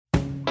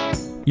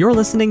You're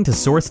listening to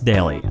Source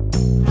Daily.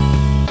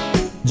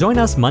 Join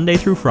us Monday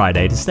through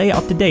Friday to stay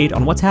up to date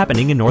on what's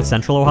happening in North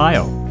Central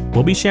Ohio.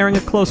 We'll be sharing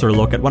a closer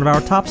look at one of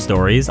our top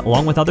stories,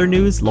 along with other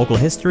news, local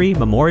history,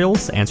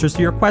 memorials, answers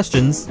to your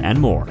questions, and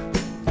more.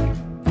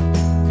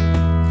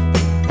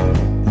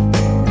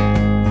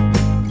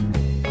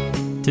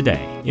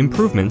 Today,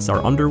 improvements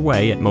are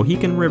underway at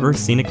Mohican River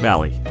Scenic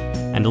Valley.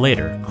 And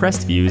later,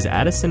 Crestviews'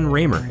 Addison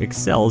Raymer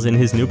excels in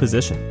his new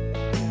position.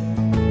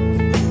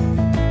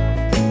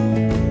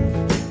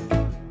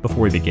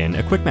 Before we begin,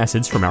 a quick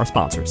message from our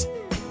sponsors.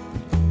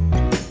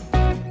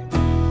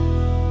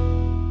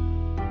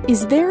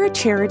 Is there a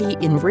charity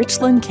in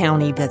Richland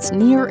County that's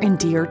near and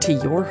dear to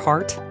your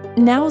heart?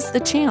 Now's the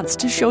chance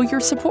to show your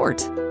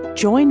support.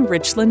 Join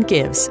Richland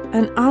Gives,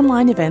 an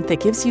online event that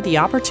gives you the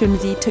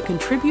opportunity to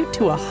contribute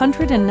to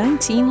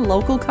 119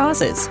 local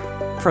causes.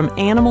 From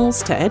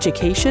animals to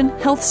education,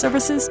 health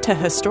services to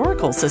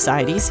historical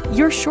societies,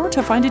 you're sure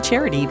to find a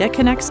charity that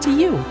connects to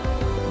you.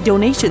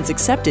 Donations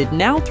accepted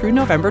now through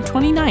November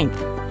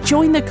 29th.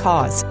 Join the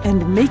cause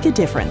and make a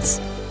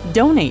difference.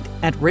 Donate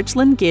at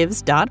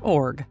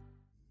richlandgives.org.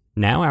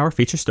 Now our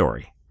feature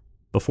story.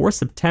 Before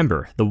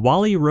September, the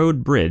Wally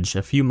Road Bridge,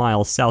 a few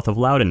miles south of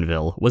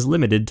Loudonville, was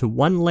limited to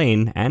one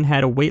lane and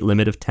had a weight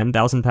limit of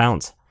 10,000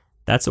 pounds.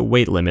 That's a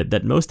weight limit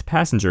that most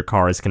passenger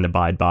cars can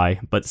abide by,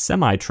 but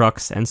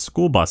semi-trucks and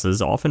school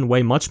buses often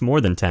weigh much more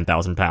than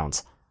 10,000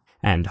 pounds.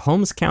 And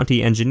Holmes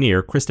County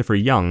engineer Christopher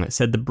Young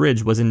said the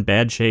bridge was in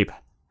bad shape.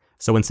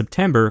 So in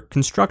September,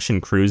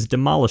 construction crews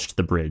demolished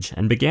the bridge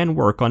and began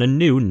work on a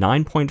new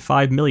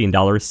 $9.5 million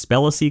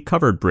Spellacy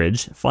covered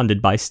bridge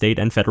funded by state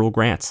and federal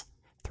grants.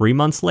 3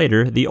 months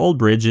later, the old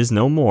bridge is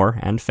no more,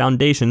 and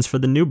foundations for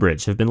the new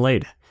bridge have been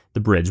laid. The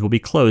bridge will be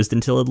closed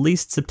until at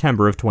least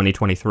September of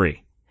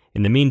 2023.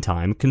 In the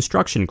meantime,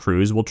 construction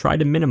crews will try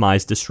to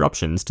minimize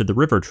disruptions to the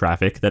river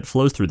traffic that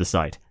flows through the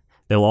site.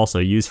 They'll also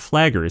use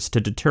flaggers to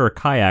deter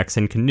kayaks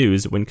and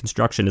canoes when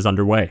construction is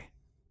underway.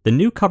 The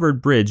new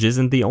covered bridge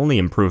isn't the only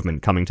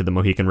improvement coming to the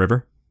Mohican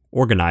River.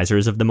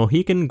 Organizers of the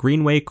Mohican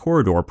Greenway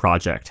Corridor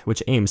project,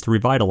 which aims to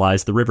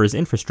revitalize the river's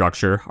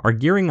infrastructure, are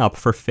gearing up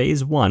for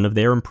Phase 1 of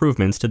their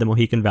improvements to the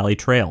Mohican Valley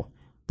Trail.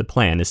 The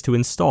plan is to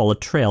install a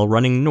trail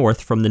running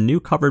north from the new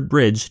covered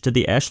bridge to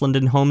the Ashland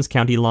and Holmes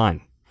County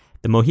line.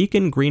 The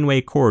Mohican Greenway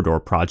Corridor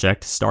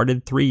project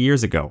started 3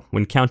 years ago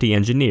when county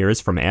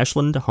engineers from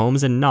Ashland,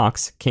 Holmes, and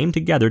Knox came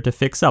together to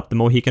fix up the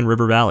Mohican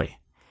River Valley.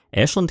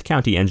 Ashland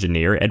County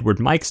engineer Edward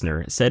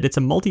Meixner said it's a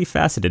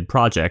multifaceted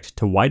project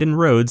to widen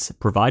roads,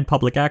 provide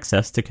public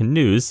access to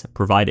canoes,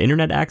 provide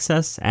internet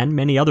access, and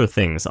many other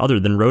things other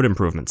than road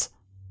improvements.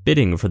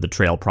 Bidding for the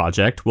trail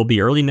project will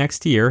be early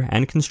next year,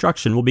 and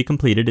construction will be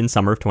completed in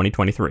summer of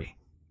 2023.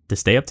 To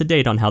stay up to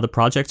date on how the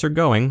projects are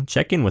going,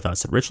 check in with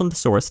us at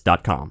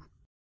richlandsource.com.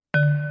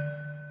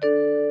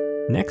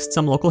 Next,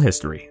 some local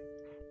history.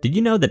 Did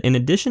you know that in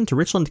addition to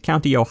Richland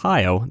County,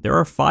 Ohio, there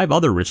are 5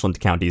 other Richland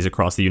counties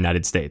across the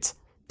United States?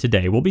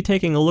 Today, we'll be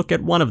taking a look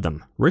at one of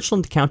them,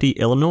 Richland County,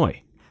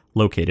 Illinois.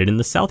 Located in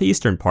the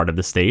southeastern part of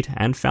the state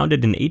and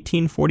founded in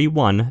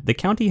 1841, the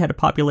county had a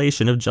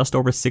population of just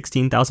over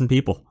 16,000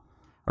 people.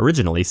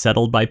 Originally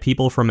settled by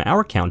people from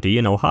our county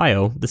in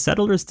Ohio, the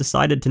settlers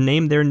decided to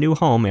name their new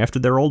home after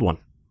their old one.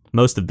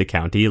 Most of the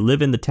county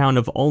live in the town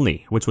of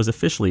Olney, which was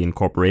officially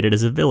incorporated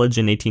as a village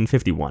in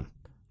 1851.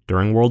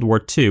 During World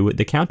War II,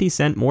 the county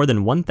sent more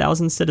than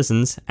 1,000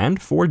 citizens and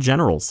 4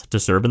 generals to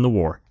serve in the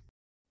war.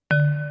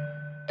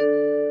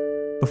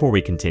 Before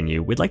we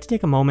continue, we'd like to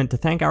take a moment to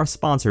thank our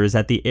sponsors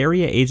at the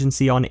Area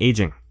Agency on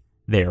Aging.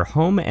 Their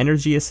Home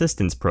Energy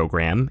Assistance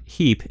Program,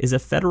 HEAP, is a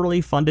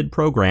federally funded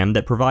program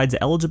that provides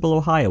eligible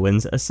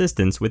Ohioans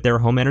assistance with their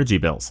home energy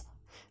bills.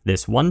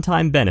 This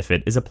one-time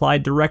benefit is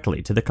applied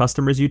directly to the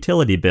customer's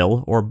utility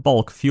bill or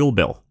bulk fuel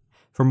bill.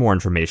 For more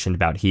information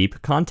about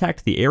HEAP,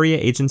 contact the Area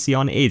Agency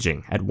on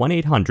Aging at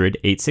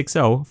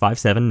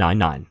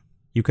 1-800-860-5799.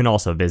 You can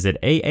also visit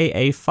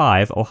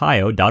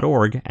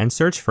aaa5ohio.org and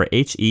search for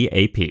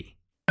HEAP.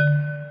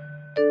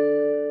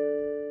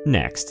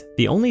 Next,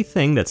 the only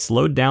thing that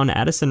slowed down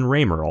Addison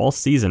Raymer all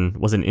season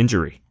was an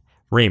injury.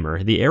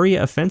 Raymer, the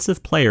area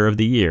offensive player of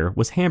the year,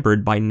 was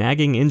hampered by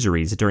nagging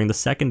injuries during the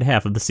second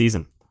half of the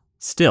season.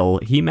 Still,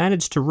 he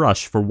managed to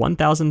rush for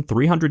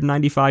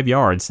 1,395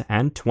 yards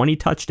and 20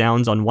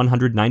 touchdowns on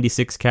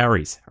 196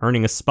 carries,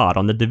 earning a spot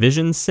on the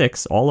Division VI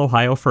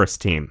All-Ohio First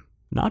Team.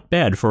 Not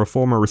bad for a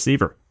former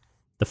receiver.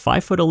 The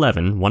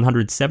 5'11",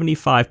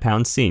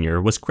 175-pound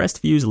senior was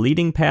Crestview's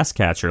leading pass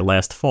catcher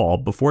last fall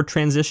before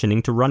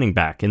transitioning to running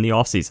back in the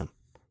offseason.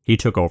 He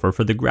took over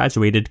for the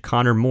graduated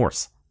Connor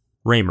Morse.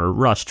 Raymer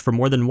rushed for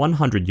more than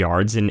 100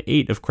 yards in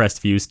 8 of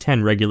Crestview's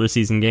 10 regular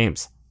season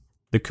games.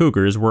 The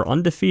Cougars were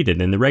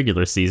undefeated in the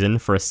regular season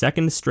for a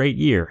second straight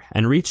year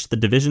and reached the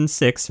Division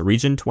VI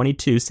Region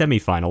 22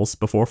 semifinals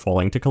before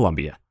falling to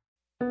Columbia.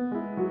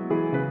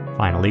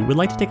 Finally, we'd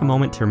like to take a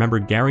moment to remember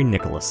Gary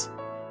Nicholas.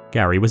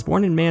 Gary was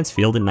born in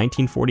Mansfield in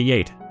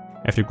 1948.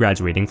 After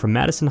graduating from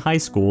Madison High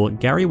School,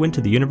 Gary went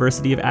to the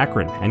University of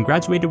Akron and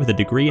graduated with a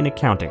degree in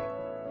accounting.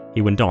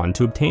 He went on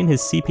to obtain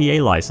his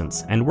CPA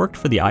license and worked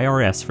for the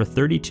IRS for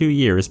 32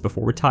 years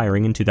before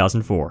retiring in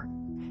 2004.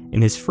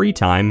 In his free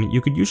time,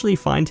 you could usually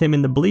find him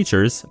in the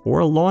bleachers or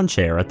a lawn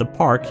chair at the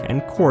park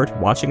and court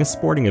watching a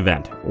sporting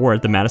event, or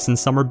at the Madison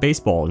Summer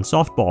Baseball and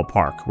Softball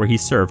Park, where he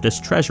served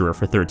as treasurer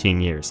for 13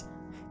 years.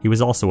 He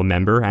was also a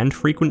member and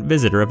frequent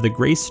visitor of the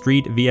Grace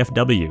Street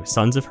VFW,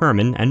 Sons of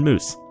Herman and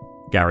Moose.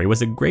 Gary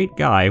was a great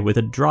guy with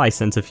a dry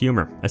sense of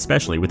humor,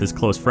 especially with his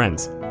close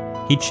friends.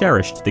 He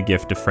cherished the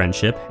gift of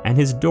friendship, and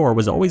his door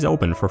was always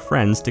open for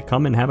friends to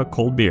come and have a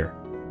cold beer.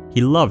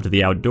 He loved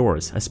the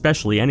outdoors,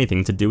 especially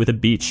anything to do with a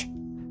beach.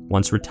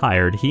 Once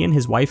retired, he and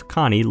his wife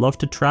Connie loved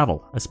to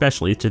travel,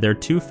 especially to their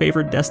two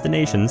favorite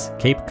destinations,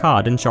 Cape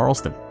Cod and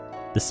Charleston.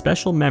 The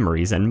special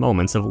memories and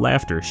moments of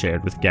laughter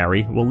shared with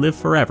Gary will live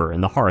forever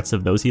in the hearts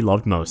of those he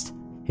loved most.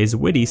 His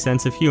witty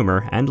sense of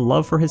humor and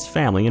love for his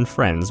family and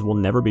friends will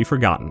never be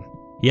forgotten.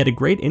 He had a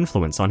great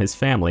influence on his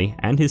family,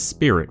 and his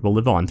spirit will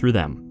live on through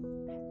them.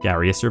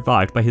 Gary is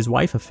survived by his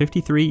wife of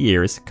 53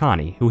 years,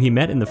 Connie, who he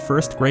met in the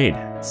 1st grade,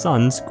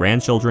 sons,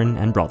 grandchildren,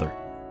 and brother.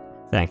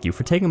 Thank you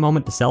for taking a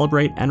moment to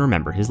celebrate and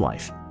remember his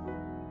life.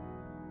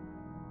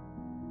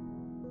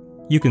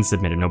 You can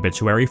submit an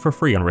obituary for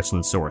free on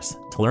Richland Source.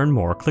 To learn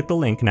more, click the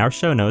link in our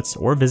show notes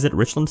or visit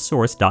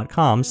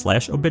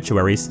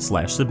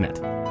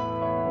richlandsource.com/obituaries/submit.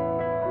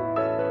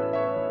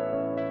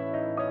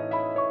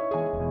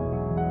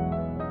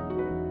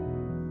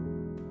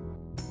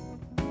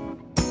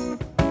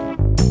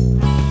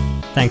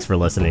 Thanks for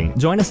listening.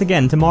 Join us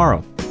again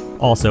tomorrow.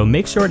 Also,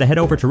 make sure to head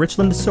over to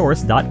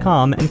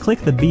richlandsource.com and click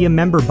the Be a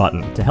Member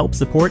button to help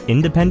support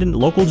independent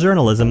local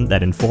journalism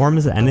that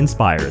informs and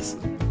inspires.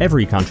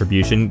 Every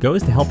contribution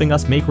goes to helping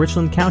us make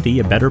Richland County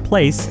a better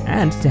place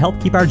and to help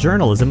keep our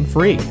journalism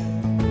free.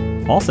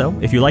 Also,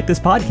 if you like this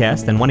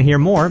podcast and want to hear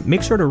more,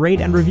 make sure to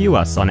rate and review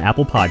us on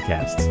Apple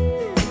Podcasts.